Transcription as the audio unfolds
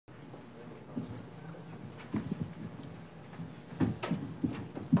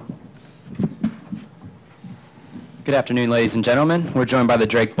Good afternoon, ladies and gentlemen. We're joined by the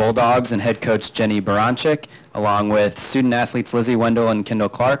Drake Bulldogs and head coach Jenny Baranchik, along with student athletes Lizzie Wendell and Kendall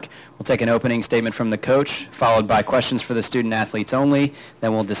Clark. We'll take an opening statement from the coach, followed by questions for the student athletes only.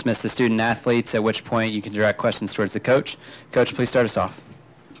 Then we'll dismiss the student athletes, at which point you can direct questions towards the coach. Coach, please start us off.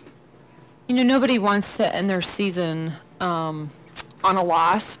 You know, nobody wants to end their season on a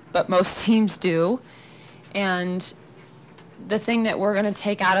loss, but most teams do. And the thing that we're going to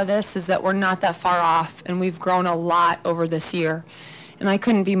take out of this is that we're not that far off, and we've grown a lot over this year. And I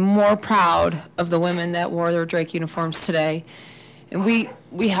couldn't be more proud of the women that wore their Drake uniforms today. And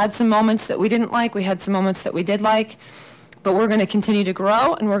we had some moments that we didn't like, we had some moments that we did like, but we're going to continue to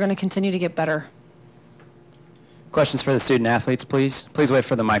grow, and we're going to continue to get better. Questions for the student athletes, please. Please wait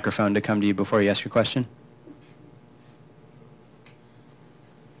for the microphone to come to you before you ask your question.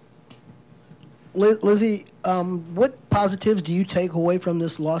 Lizzie, what positives do you take away from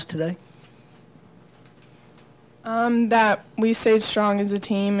this loss today? That we stayed strong as a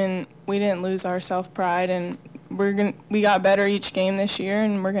team and we didn't lose our self-pride, and we got better each game this year,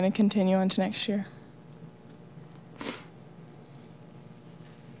 and we're going to continue on to next year.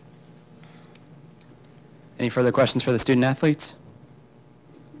 Any further questions for the student athletes?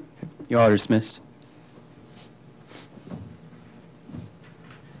 You all are dismissed.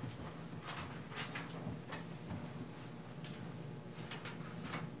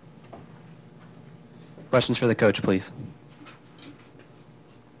 Questions for the coach, please.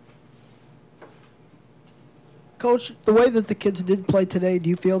 Coach, the way that the kids did play today, do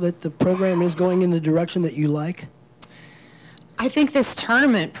you feel that the program is going in the direction that you like? I think this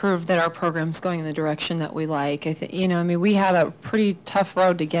tournament proved that our program's going in the direction that we like. We had a pretty tough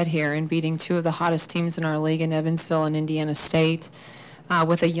road to get here in beating two of the hottest teams in our league in Evansville and Indiana State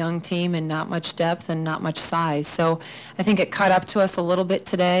with a young team and not much depth and not much size. So I think it caught up to us a little bit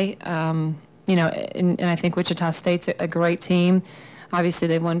today. And I think Wichita State's a great team. Obviously,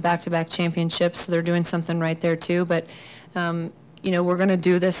 they've won back-to-back championships, so they're doing something right there too. But, we're going to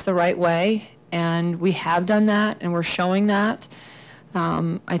do this the right way, and we have done that, and we're showing that.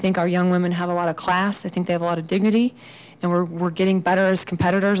 I think our young women have a lot of class. I think they have a lot of dignity, and we're getting better as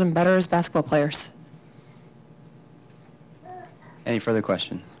competitors and better as basketball players. Any further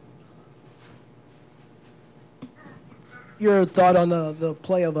questions? Your thought on the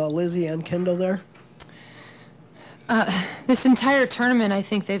play of Lizzie and Kendall there? This entire tournament, I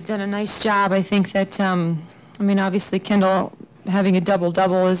think they've done a nice job. I think that, obviously Kendall having a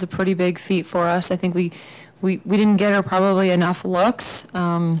double-double is a pretty big feat for us. I think we didn't get her probably enough looks.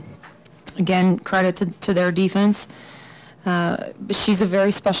 Again, credit to their defense. But she's a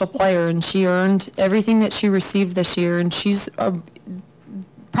very special player, and she earned everything that she received this year, and she's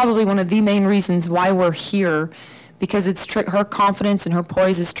probably one of the main reasons why we're here, because her confidence and her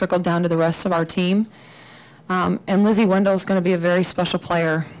poise has trickled down to the rest of our team. And Lizzie Wendell is going to be a very special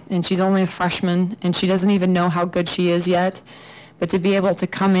player, and she's only a freshman, and she doesn't even know how good she is yet. But to be able to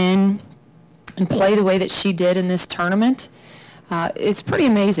come in and play the way that she did in this tournament, it's pretty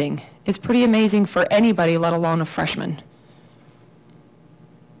amazing. It's pretty amazing for anybody, let alone a freshman.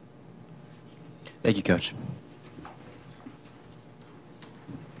 Thank you, Coach.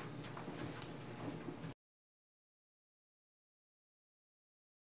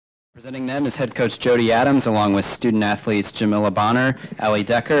 Presenting them is head coach Jody Adams, along with student athletes Jamila Bonner, Allie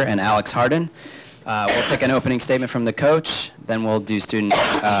Decker, and Alex Harden. We'll take an opening statement from the coach, then we'll do student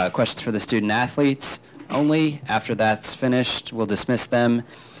questions for the student athletes only. After that's finished, we'll dismiss them,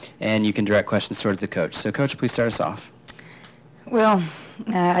 and you can direct questions towards the coach. So, Coach, please start us off. Well,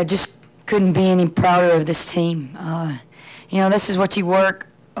 I just couldn't be any prouder of this team. This is what you work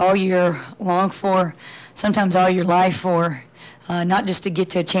all year long for, sometimes all your life for. Not just to get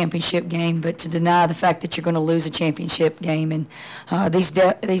to a championship game, but to deny the fact that you're going to lose a championship game. And these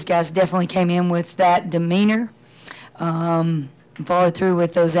guys definitely came in with that demeanor, followed through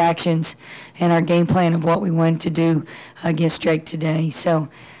with those actions and our game plan of what we wanted to do against Drake today. So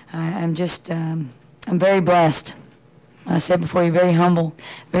I'm very blessed. I said before, you're very humble,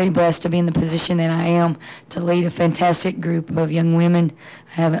 very blessed to be in the position that I am, to lead a fantastic group of young women.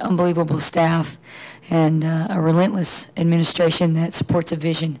 I have an unbelievable staff and a relentless administration that supports a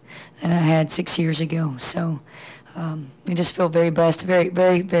vision that I had 6 years ago. So I just feel very blessed, very,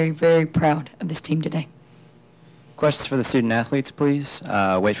 very, very, very proud of this team today. Questions for the student athletes, please.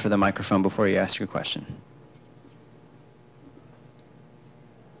 Wait for the microphone before you ask your question.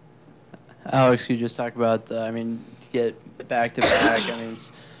 Alex, you just talked about, to get back-to-back.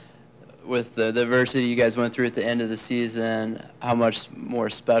 With the adversity you guys went through at the end of the season, how much more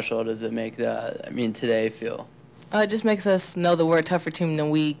special does it make that, today feel? It just makes us know that we're a tougher team than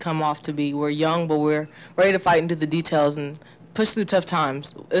we come off to be. We're young, but we're ready to fight and do the details and push through tough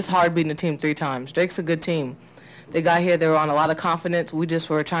times. It's hard beating a team 3 times. Drake's a good team. They got here, they were on a lot of confidence. We just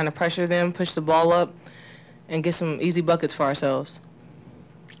were trying to pressure them, push the ball up, and get some easy buckets for ourselves.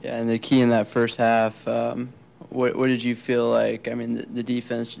 Yeah, and the key in that first half, what did you feel like? I mean, the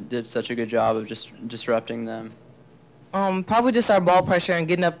defense did such a good job of just disrupting them. Probably just our ball pressure and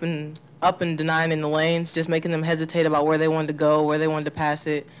getting up and denying in the lanes, just making them hesitate about where they wanted to go, where they wanted to pass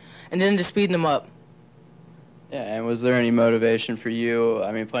it, and then just speeding them up. Yeah, and was there any motivation for you?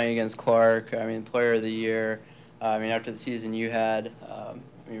 I mean, playing against Clark, I mean, Player of the Year. I mean, after the season you had, I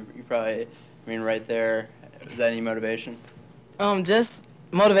mean, you probably, I mean, right there, was that any motivation? Just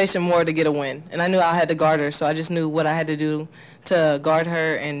motivation more to get a win. And I knew I had to guard her, so I just knew what I had to do to guard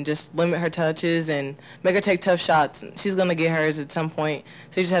her and just limit her touches and make her take tough shots. She's going to get hers at some point,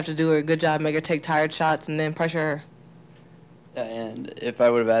 so you just have to do a good job, make her take tired shots, and then pressure her. Yeah, and if I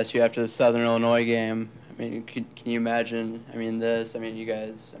would have asked you after the Southern Illinois game, I mean, can you imagine, I mean, this, I mean, you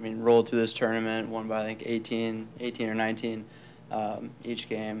guys, I mean, rolled through this tournament, won by, I think, 18 or 19 each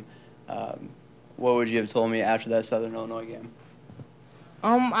game. What would you have told me after that Southern Illinois game?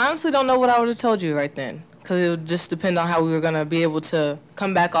 I honestly don't know what I would have told you right then, because it would just depend on how we were going to be able to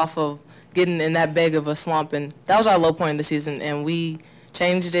come back off of getting in that big of a slump. And that was our low point of the season, and we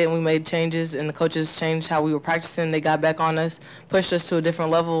changed it, and we made changes, and the coaches changed how we were practicing. They got back on us, pushed us to a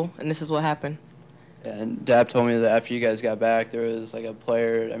different level, and this is what happened. And Dab told me that after you guys got back, there was like a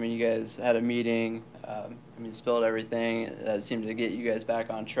player, I mean, you guys had a meeting, I mean, spilled everything that seemed to get you guys back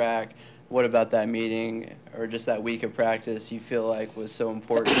on track. What about that meeting or just that week of practice you feel like was so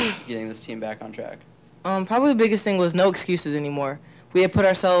important getting this team back on track? Probably the biggest thing was no excuses anymore. We had put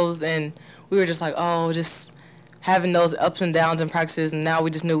ourselves in, we were just like, oh, just having those ups and downs in practices, and now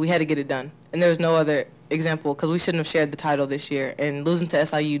we just knew we had to get it done. And there was no other example, because we shouldn't have shared the title this year, and losing to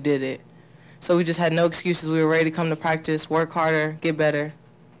SIU did it. So we just had no excuses. We were ready to come to practice, work harder, get better.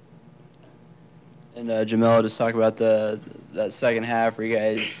 And Jamila, just talk about that second half where you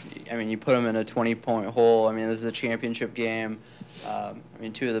guys, I mean, you put them in a 20-point hole. I mean, this is a championship game. I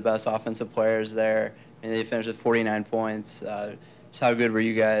mean, 2 of the best offensive players there. I mean, they finished with 49 points. Just how good were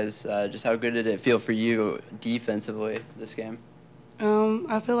you guys? Just how good did it feel for you defensively this game?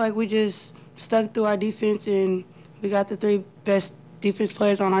 I feel like we just stuck through our defense, and we got the 3 best defense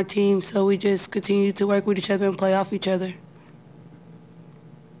players on our team, so we just continue to work with each other and play off each other.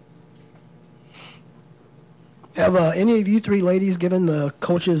 Have any of you 3 ladies given the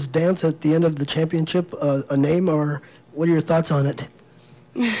coach's dance at the end of the championship a name, or what are your thoughts on it?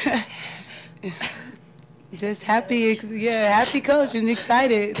 Just happy, happy coach and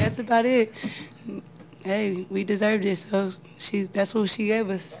excited. That's about it. Hey, we deserved it, so that's what she gave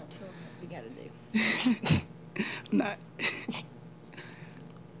us. We got to do. Not.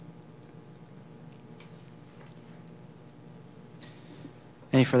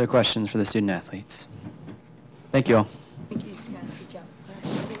 Any further questions for the student athletes? Thank you all. Thank you, guys. Good job.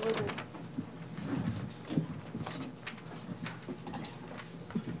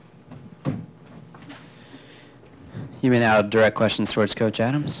 You may now direct questions towards Coach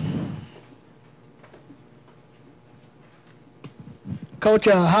Adams. Coach,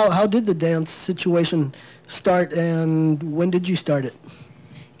 how did the dance situation start, and when did you start it?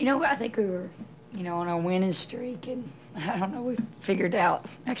 You know, I think we were, on a winning streak, and I don't know, we figured out,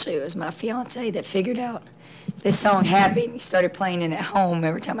 actually it was my fiance that figured out this song Happy, and he started playing it at home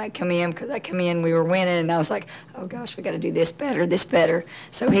every time I come in, because I come in, we were winning, and I was like, oh gosh, we got to do this better.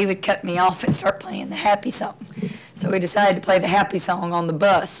 So he would cut me off and start playing the Happy song. So we decided to play the Happy song on the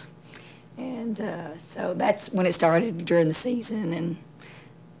bus. And so that's when it started during the season, and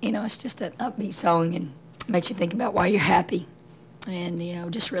it's just an upbeat song and makes you think about why you're happy, and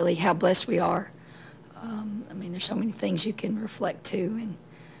just really how blessed we are. I mean, there's so many things you can reflect to,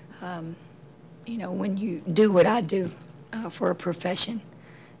 and when you do what I do for a profession,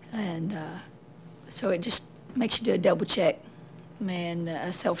 and so it just makes you do a double check and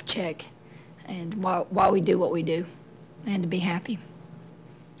a self check, and why we do what we do, and to be happy.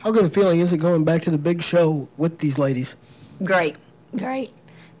 How good a feeling is it going back to the big show with these ladies? Great.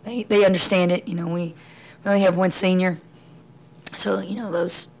 They understand it. We only have 1 senior, so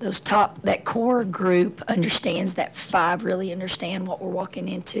that core group understands that 5 really understand what we're walking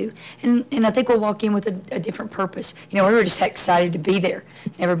into, and I think we'll walk in with a different purpose. We were just excited to be there.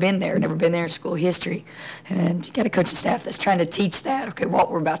 Never been there in school history, and you got a coaching staff that's trying to teach that. Okay,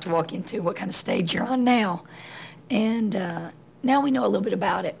 what we're about to walk into, what kind of stage you're on now, and now we know a little bit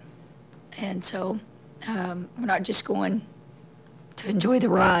about it, and so we're not just going to enjoy the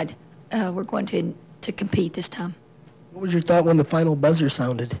ride. We're going to compete this time. What was your thought when the final buzzer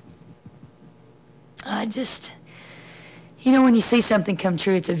sounded? I just, when you see something come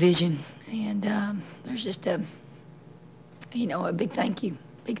true, it's a vision. And there's just a big thank you.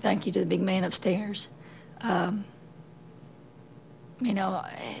 Big thank you to the big man upstairs. Like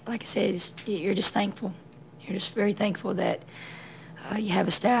I said, you're just thankful. You're just very thankful that you have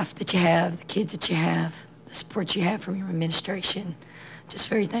a staff that you have, the kids that you have, the support you have from your administration. Just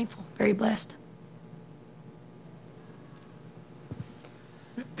very thankful, very blessed.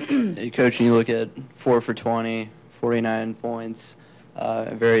 Hey, Coach, you look at 4 for 20, 49 points,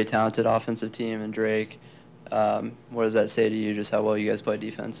 a very talented offensive team in Drake. What does that say to you, just how well you guys play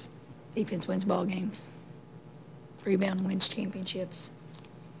defense? Defense wins ball games. Rebound wins championships.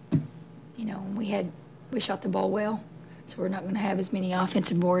 We shot the ball well, so we're not going to have as many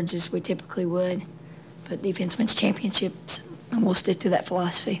offensive boards as we typically would. But defense wins championships, and we'll stick to that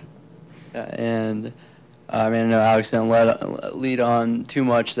philosophy. Yeah, and I know Alex didn't lead on too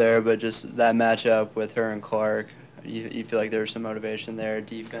much there, but just that matchup with her and Clark, you feel like there's some motivation there,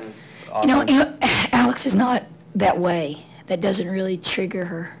 defense, offense? Alex is not that way. That doesn't really trigger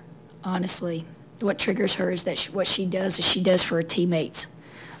her, honestly. What triggers her is that what she does is she does for her teammates.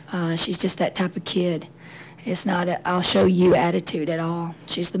 She's just that type of kid. It's not a I'll show you attitude at all.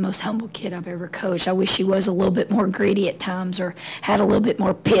 She's the most humble kid I've ever coached. I wish she was a little bit more greedy at times or had a little bit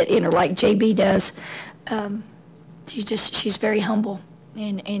more pit in her like JB does. She's very humble,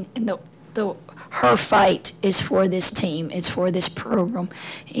 and her fight is for this team. It's for this program.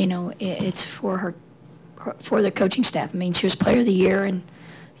 It's for the coaching staff. I mean, she was Player of the Year, and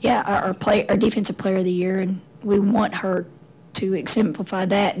our Defensive Player of the Year, and we want her to exemplify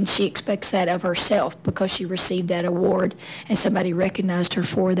that, and she expects that of herself because she received that award and somebody recognized her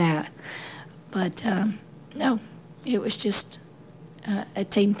for that. But no, it was just a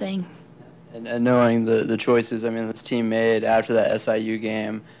team thing. And knowing the choices, this team made after that SIU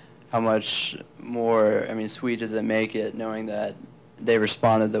game, how much more, sweet does it make it knowing that they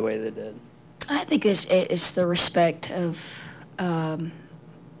responded the way they did? I think it's the respect of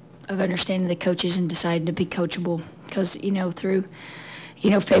understanding the coaches and deciding to be coachable. Because, through,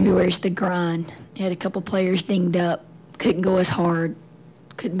 February's the grind. You had a couple players dinged up, couldn't go as hard,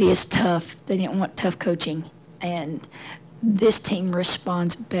 couldn't be as tough. They didn't want tough coaching. And this team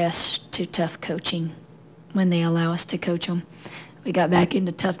responds best to tough coaching when they allow us to coach them. We got back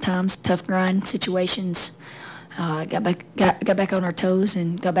into tough times, tough grind situations, got back on our toes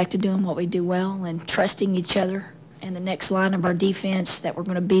and got back to doing what we do well and trusting each other and the next line of our defense that we're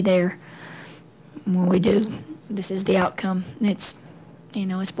going to be there when we do. This is the outcome. It's,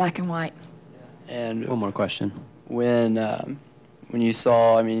 it's black and white. And one more question. When you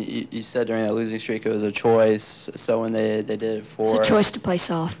saw, you said during that losing streak it was a choice. So when they did it it's a choice to play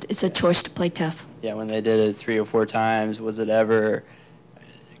soft. It's a choice to play tough. Yeah, when they did it 3 or 4 times, was it ever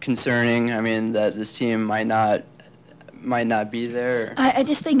concerning? That this team might not be there. I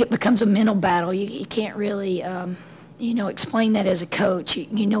just think it becomes a mental battle. You can't really, explain that as a coach.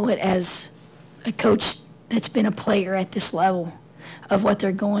 You know it as a coach that's been a player at this level of what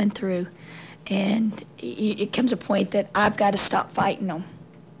they're going through. And it comes a point that I've got to stop fighting them.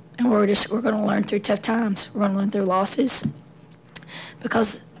 And we're going to learn through tough times. We're going to learn through losses.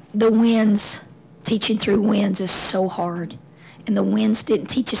 Because the wins, teaching through wins is so hard. And the wins didn't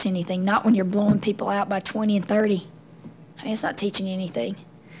teach us anything, not when you're blowing people out by 20 and 30. It's not teaching you anything.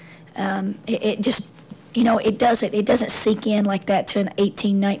 It just, it doesn't sink in like that to an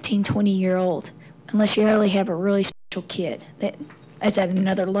 18, 19, 20-year-old unless you really have a really special kid that's at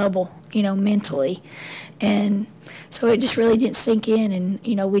another level, mentally. And so it just really didn't sink in, and,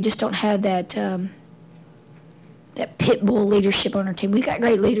 we just don't have that that pit bull leadership on our team. We got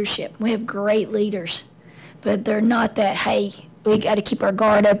great leadership. We have great leaders, but they're not that, hey, we got to keep our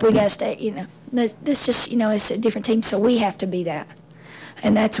guard up, we got to stay, This just, it's a different team, so we have to be that.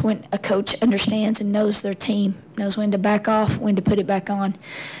 And that's when a coach understands and knows their team, knows when to back off, when to put it back on.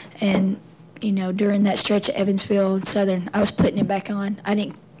 And, during that stretch at Evansville and Southern, I was putting it back on.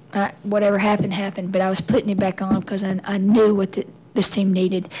 Whatever happened, but I was putting it back on because I knew what this team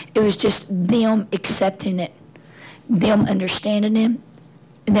needed. It was just them accepting it, them understanding it,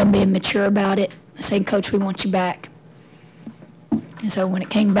 and them being mature about it, saying, Coach, we want you back. And so when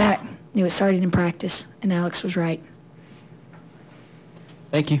it came back, it was started in practice, and Alex was right.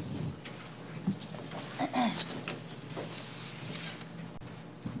 Thank you.